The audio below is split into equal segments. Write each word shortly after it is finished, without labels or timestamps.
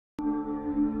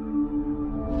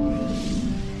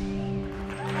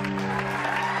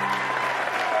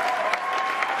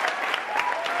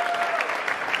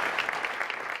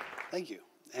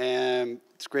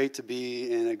great to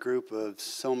be in a group of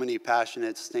so many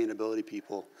passionate sustainability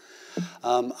people.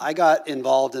 I got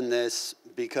involved in this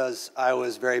because I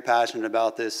was very passionate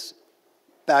about this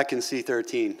back in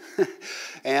C13.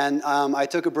 And I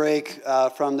took a break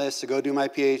from this to go do my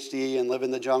PhD and live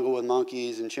in the jungle with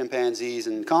monkeys and chimpanzees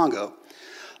in Congo.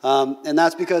 And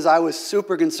that's because I was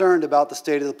super concerned about the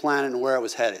state of the planet and where it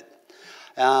was headed.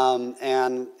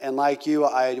 And like you,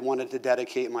 I wanted to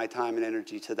dedicate my time and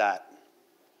energy to that.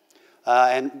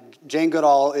 And Jane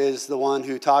Goodall is the one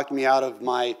who talked me out of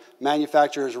my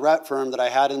manufacturer's rep firm that I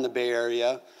had in the Bay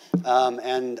Area,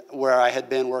 and where I had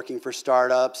been working for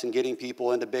startups and getting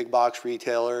people into big box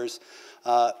retailers.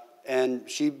 And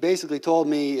she basically told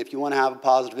me, if you want to have a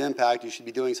positive impact, you should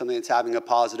be doing something that's having a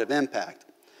positive impact.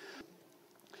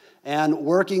 And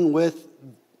working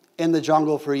in the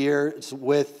jungle for years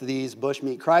with these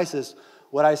bushmeat crisis,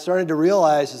 what I started to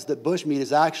realize is that bushmeat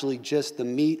is actually just the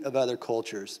meat of other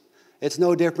cultures. It's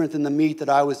no different than the meat that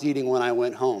I was eating when I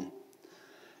went home.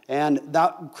 And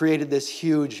that created this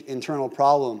huge internal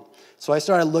problem. So I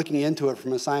started looking into it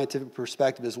from a scientific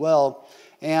perspective as well.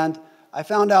 And I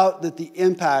found out that the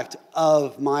impact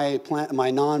of my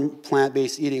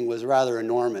non-plant-based eating was rather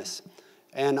enormous.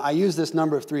 And I use this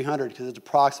number of 300 because it's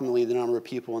approximately the number of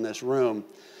people in this room.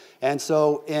 And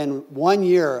so in 1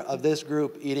 year of this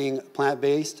group eating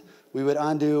plant-based, we would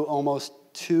undo almost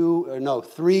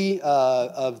 3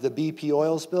 of the BP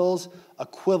oil spills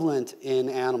equivalent in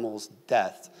animals'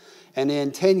 death. And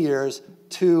in 10 years,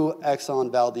 2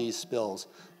 Exxon Valdez spills.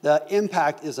 The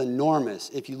impact is enormous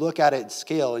if you look at it at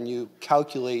scale and you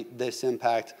calculate this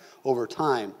impact over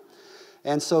time.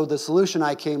 And so the solution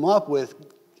I came up with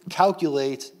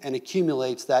calculates and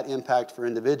accumulates that impact for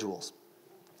individuals.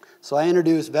 So I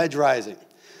introduced VegRising.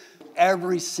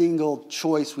 Every single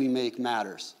choice we make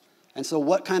matters. And so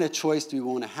what kind of choice do we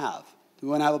want to have? Do we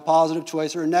want to have a positive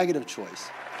choice or a negative choice?